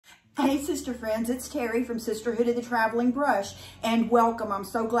Hey sister friends, it's Terry from Sisterhood of the Traveling Brush, and welcome. I'm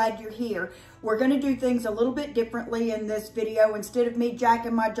so glad you're here. We're going to do things a little bit differently in this video. Instead of me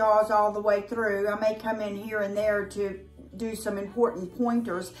jacking my jaws all the way through, I may come in here and there to do some important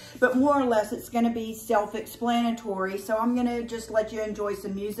pointers, but more or less it's going to be self-explanatory, so I'm going to just let you enjoy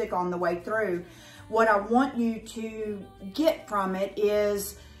some music on the way through. What I want you to get from it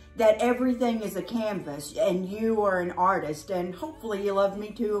is that everything is a canvas and you are an artist, and hopefully you love me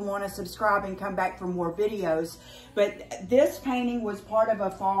too and want to subscribe and come back for more videos. But this painting was part of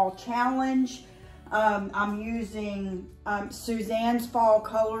a fall challenge. I'm using Suzanne's fall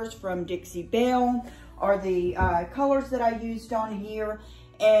colors from Dixie Belle are the colors that I used on here,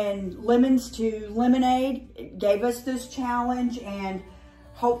 and Lemons to Lemonade gave us this challenge, and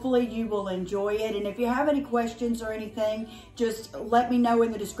hopefully you will enjoy it. And if you have any questions or anything, just let me know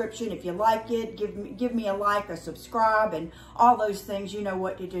in the description. If you like it, give me a like, a subscribe, and all those things. You know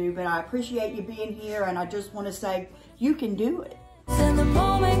what to do. But I appreciate you being here, and I just want to say you can do it. And the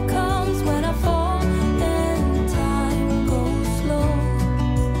moment comes when I fall and time goes slow.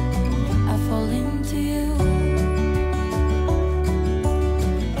 I fall into you.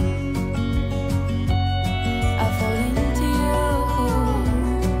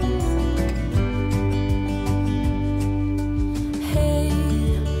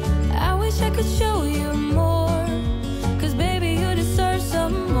 Show you more, 'cause baby you deserve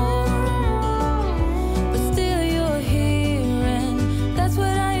some more, but still you're here and that's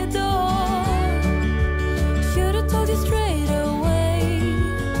what I adore. Should've told you straight away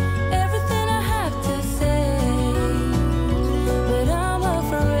everything I have to say, but I'm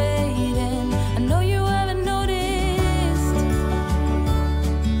afraid and I know you haven't noticed.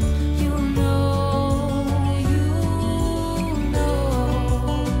 You know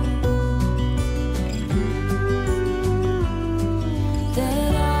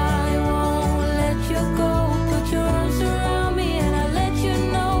that I won't let you go. Put your arms around me and I'll let you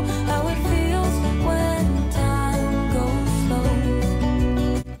know how it feels when time goes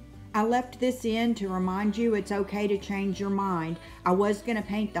slow. I left this in to remind you it's okay to change your mind. I was going to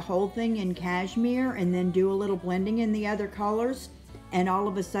paint the whole thing in cashmere and then do a little blending in the other colors, and all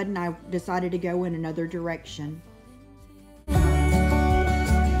of a sudden I decided to go in another direction.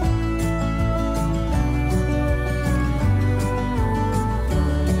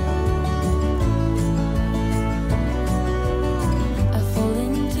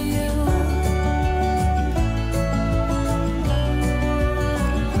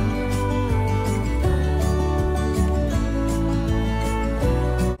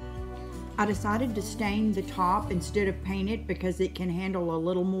 I decided to stain the top instead of paint it because it can handle a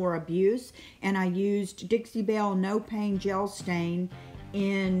little more abuse, and I used Dixie Belle No Pain Gel Stain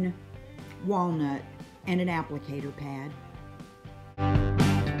in Walnut and an applicator pad.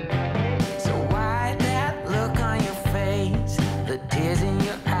 So why that look on your face, the tears in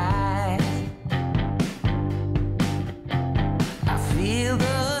your eyes? I feel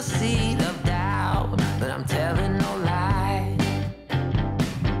the seed of doubt, but I'm telling no lies.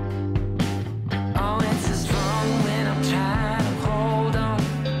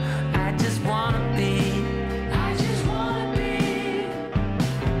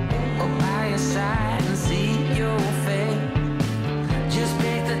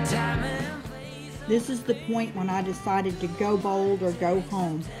 This is the point when I decided to go bold or go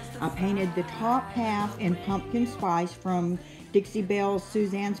home. I painted the top half in Pumpkin Spice from Dixie Belle's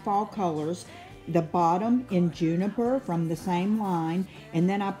Suzanne's Fall Colors, the bottom in Juniper from the same line, and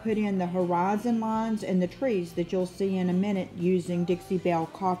then I put in the horizon lines and the trees that you'll see in a minute using Dixie Belle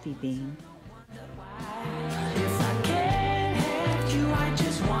Coffee Bean. If I can't have you, I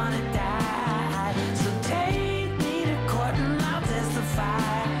just want to die. So take me to court and I'll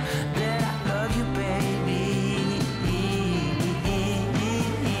testify that I love you, baby.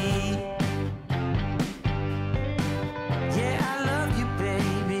 Yeah, I love you,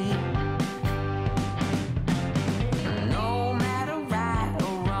 baby. No matter right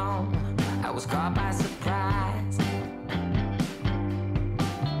or wrong, I was caught by surprise.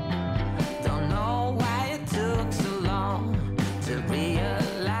 Don't know why it took so long to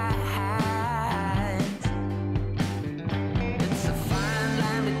realize. It's a fine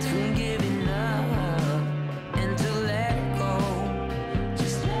line between giving up and to let it go.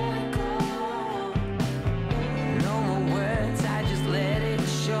 Just let it go. No more words, I just let it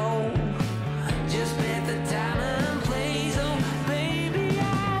show. Just pick the time and place. Oh, baby,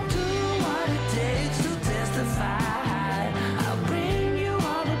 I'll do what it takes to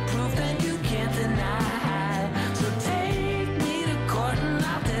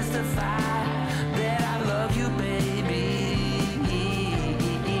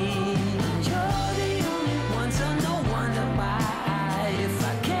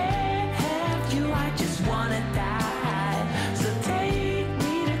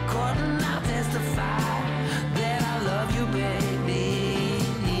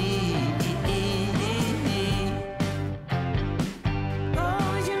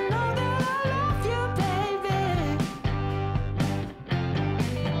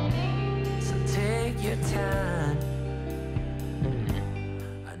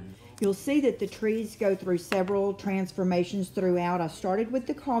You'll see that the trees go through several transformations throughout. I started with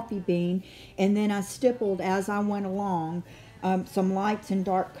the coffee bean, and then I stippled as I went along some lights and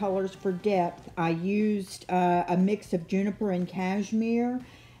dark colors for depth. I used a mix of juniper and cashmere,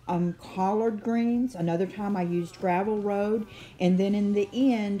 collard greens. Another time I used gravel road, and then in the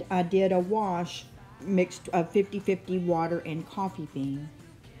end I did a wash mixed of 50-50 water and coffee bean.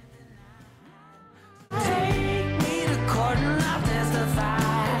 Take me to court and I'll testify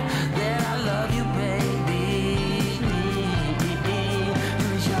that I love you, baby.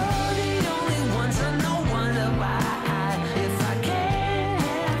 You're the only one, so no wonder why. If I can't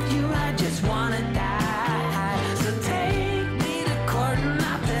have you, I just wanna die. So take me to court and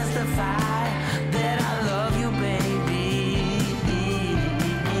I'll testify that I love you, baby.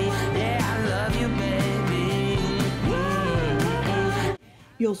 Yeah, I love you, baby.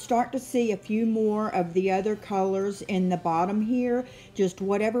 You'll start to see a few more of the other colors in the bottom here. Just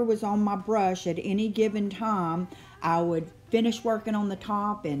whatever was on my brush at any given time, I would finish working on the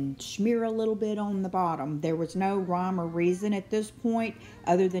top and smear a little bit on the bottom. There was no rhyme or reason at this point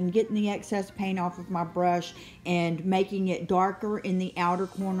other than getting the excess paint off of my brush and making it darker in the outer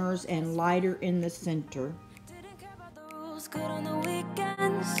corners and lighter in the center. Didn't care about the rules, good on the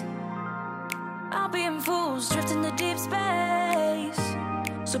weekends. I'll be in fools, drifting to deep space.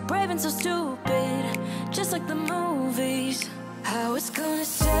 So brave and so stupid, just like the movies. I was gonna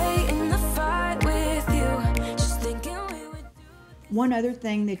stay in the fight with you, just thinking we would do. One other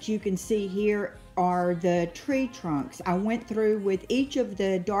thing that you can see here are the tree trunks. I went through with each of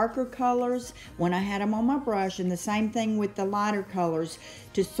the darker colors when I had them on my brush, and the same thing with the lighter colors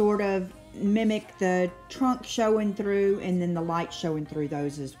to sort of mimic the trunk showing through and then the light showing through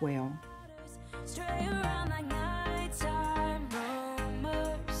those as well. Stray around like nighttime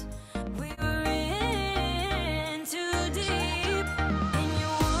rumors. We were in too deep. In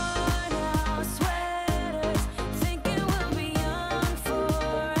your worn-out sweaters, thinking we'll be young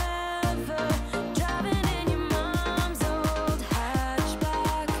forever. Driving in your mom's old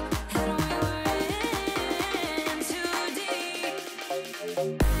hatchback, and we were in too deep.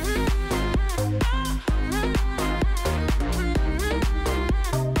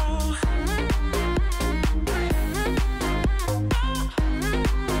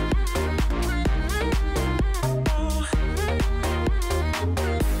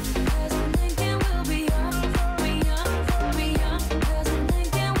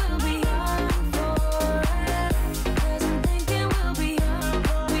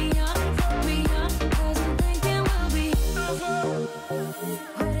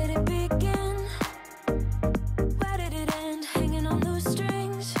 Where did it begin? Where did it end? Hanging on loose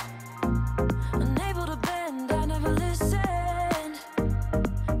strings, unable to bend. I never listened,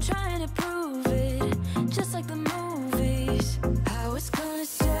 trying to prove it, just like the movies. I was gonna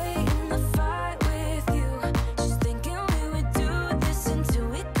stay in the fight with you, just thinking we would do this until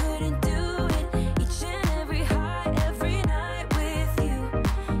we couldn't do it. Each and every high, every night with you,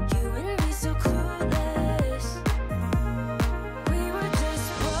 you and me so clueless. We were just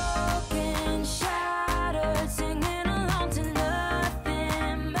broken, shattered, singing along to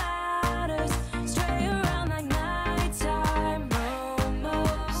nothing matters. Stray around like nighttime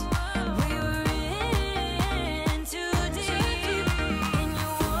rumors. We were in too deep. In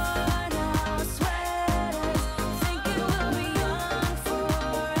your worn-out sweaters, thinking we'll be young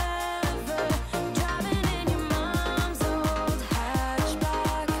forever. Driving in your mom's old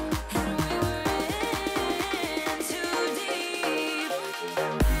hatchback, and we were in too deep.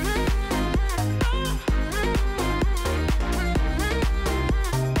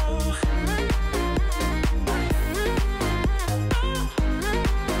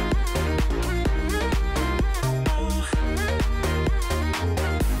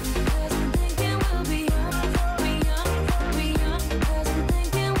 Cause I'm thinking we'll be young, be young, be young. Cause I'm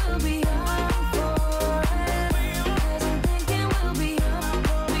thinking we'll be young forever. Cause I'm thinking we'll be young,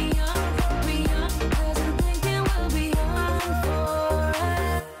 be young, be young. Cause I'm thinking we'll be young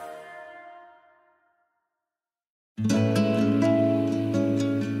forever.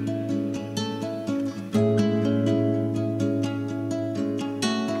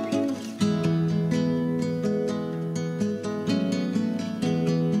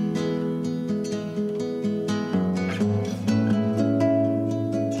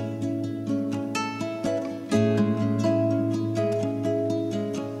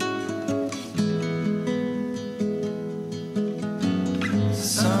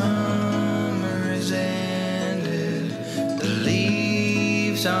 Summer is ended, the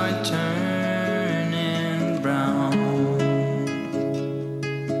leaves are turning brown.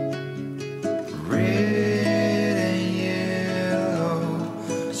 Red and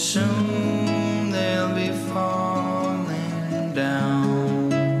yellow Soon they'll be falling down.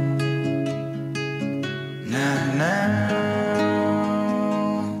 Now,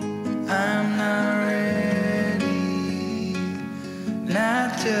 I'm not ready,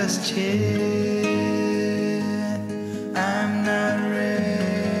 not just yet. I'm not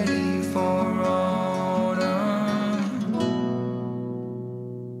ready for autumn.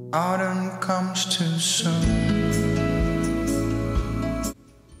 Autumn comes too soon.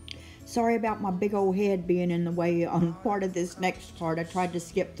 Sorry about my big old head being in the way on part of this next part. I tried to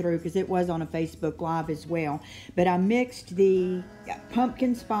skip through because it was on a Facebook Live as well. But I mixed the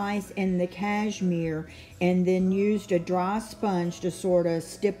pumpkin spice and the cashmere and then used a dry sponge to sort of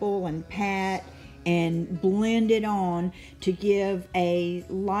stipple and pat and blend it on to give a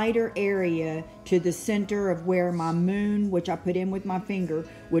lighter area to the center of where my moon, which I put in with my finger,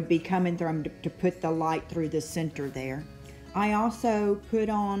 would be coming from, to put the light through the center there. I also put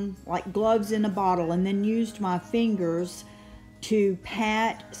on like gloves in a bottle and then used my fingers to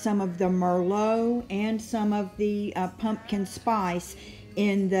pat some of the Merlot and some of the pumpkin spice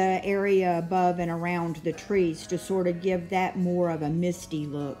in the area above and around the trees to sort of give that more of a misty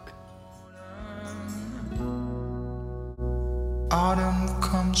look. Autumn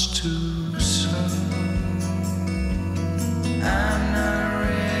comes too soon. I'm not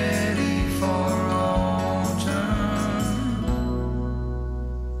ready for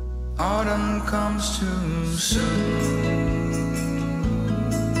autumn comes too soon.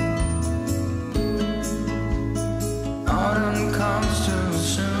 Autumn comes too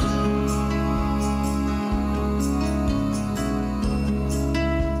soon.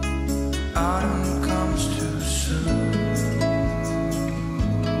 Autumn comes too soon.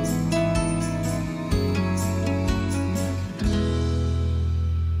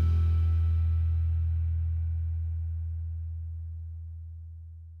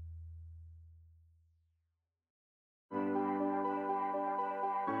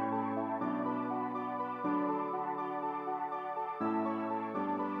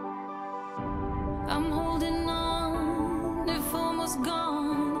 I'm holding on, if almost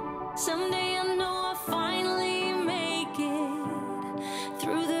gone. Someday I know I'll finally make it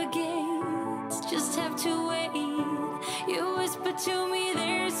through the gates. Just have to wait. You whisper to me,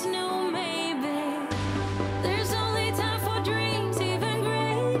 there's no maybe. There's only time for dreams even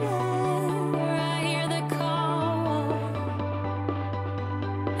greater. I hear the call.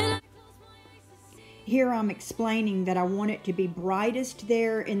 And I close my eyes to see. Here I'm explaining that I want it to be brightest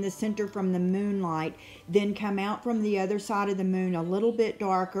there in the center from the moonlight, then come out from the other side of the moon a little bit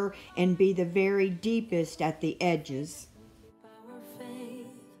darker and be the very deepest at the edges. Our faith.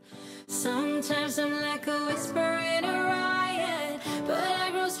 Sometimes I'm like a whisper in a riot, but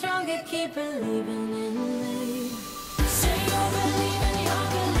I grow stronger, keep believing in me. Say you're believing, you're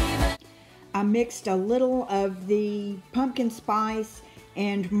believing. I mixed a little of the pumpkin spice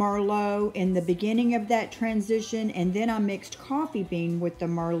and Merlot in the beginning of that transition, and then I mixed coffee bean with the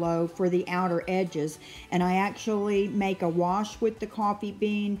Merlot for the outer edges, and I actually make a wash with the coffee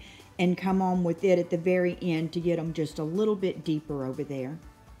bean and come on with it at the very end to get them just a little bit deeper over there.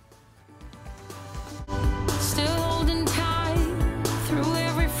 Still holding tight through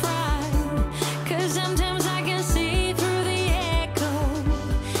every fright, 'cause sometimes I can see through the echo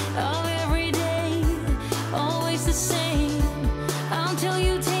of every day, always the same, until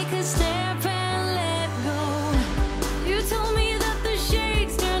you take a step and let go. You told me that the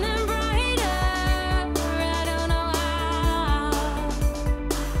shade's turning brighter, I don't know how.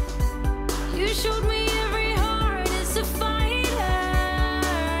 You showed me every heart is a fighter,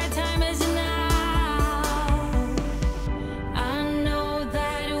 time is now. I know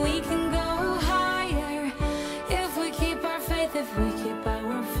that we can go higher if we keep our faith, if we keep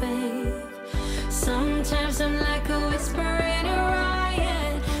our faith. Sometimes I'm like a whisper in a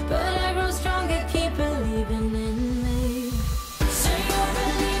riot, but I grow stronger, keep believing in me. Say you're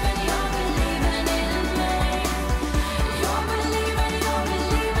believing in me. You're believing in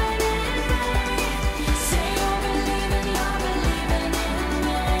me. Say you're believing in me.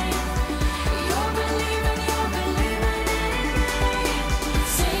 You're believing in me.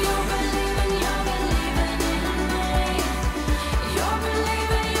 Say you're believing in me. You're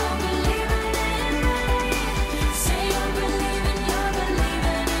believing in me. Say you're believing.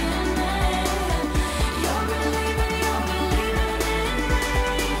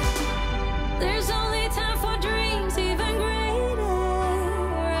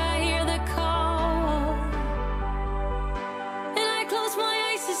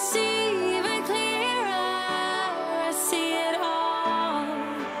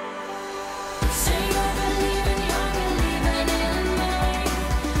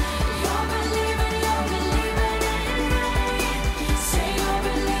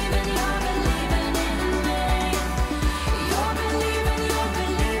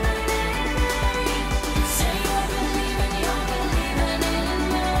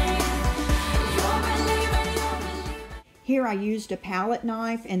 Here I used a palette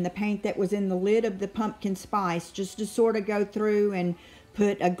knife and the paint that was in the lid of the pumpkin spice just to sort of go through and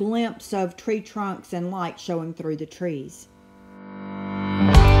put a glimpse of tree trunks and light showing through the trees.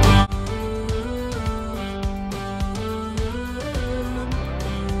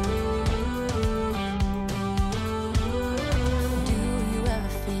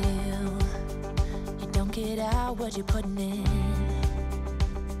 What you're putting in,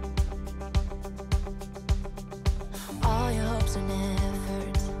 all your hopes and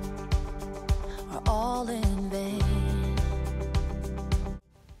efforts are all in vain.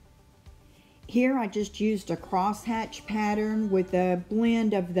 Here I just used a crosshatch pattern with a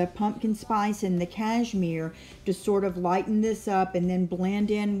blend of the pumpkin spice and the cashmere to sort of lighten this up, and then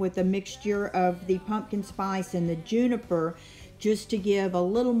blend in with a mixture of the pumpkin spice and the juniper just to give a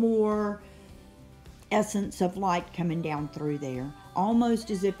little more essence of light coming down through there, almost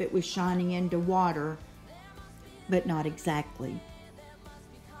as if it was shining into water, but not exactly.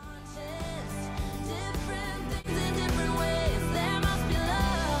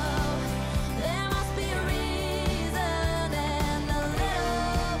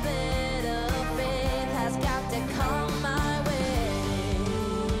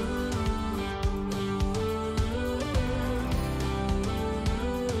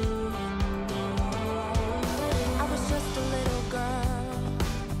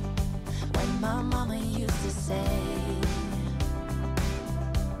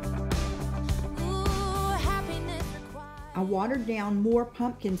 I watered down more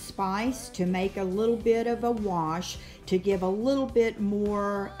pumpkin spice to make a little bit of a wash to give a little bit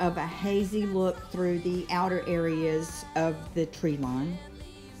more of a hazy look through the outer areas of the tree line.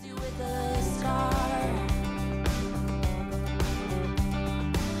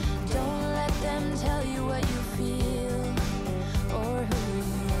 Don't let them tell you what you feel or who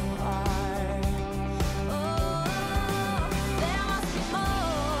you are. Oh, there must be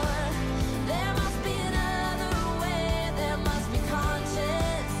more. There must be another way. There must be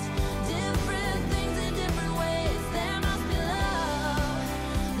conscience. Different things in different ways. There must be love.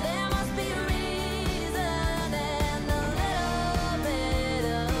 There must be a reason, and a little bit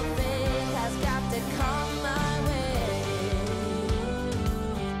of faith has got to come my way.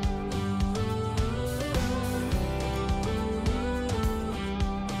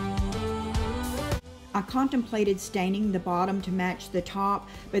 I contemplated staining the bottom to match the top,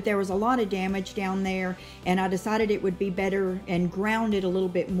 but there was a lot of damage down there, and I decided it would be better and ground it a little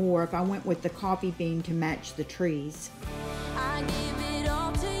bit more if I went with the coffee bean to match the trees. I give it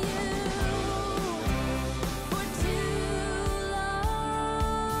all to you for too long.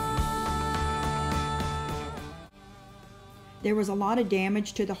 There was a lot of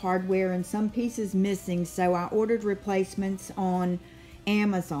damage to the hardware and some pieces missing, so I ordered replacements on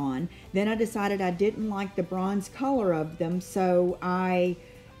Amazon. Then I decided I didn't like the bronze color of them, so I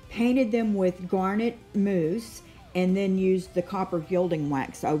painted them with garnet mousse and then used the copper gilding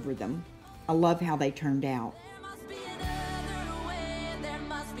wax over them. I love how they turned out. There must be another way, there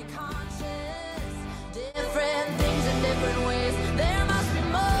must be conscience. Different things in different ways. There must be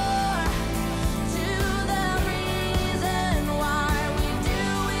more to the reason why we do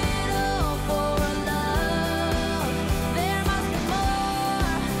it all for love. There must be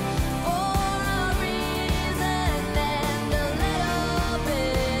more for a reason, and a little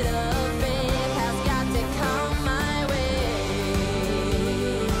bit of faith has got to come my way.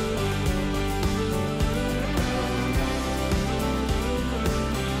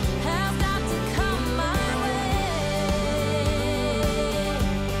 Has got to come my way.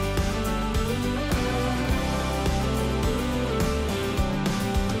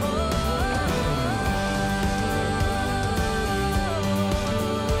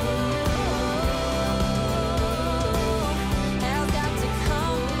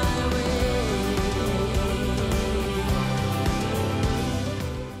 Has got to come my way.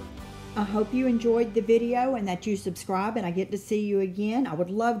 I hope you enjoyed the video and that you subscribe and I get to see you again. I would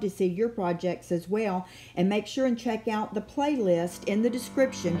love to see your projects as well, and make sure and check out the playlist in the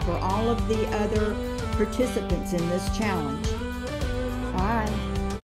description for all of the other participants in this challenge. Bye.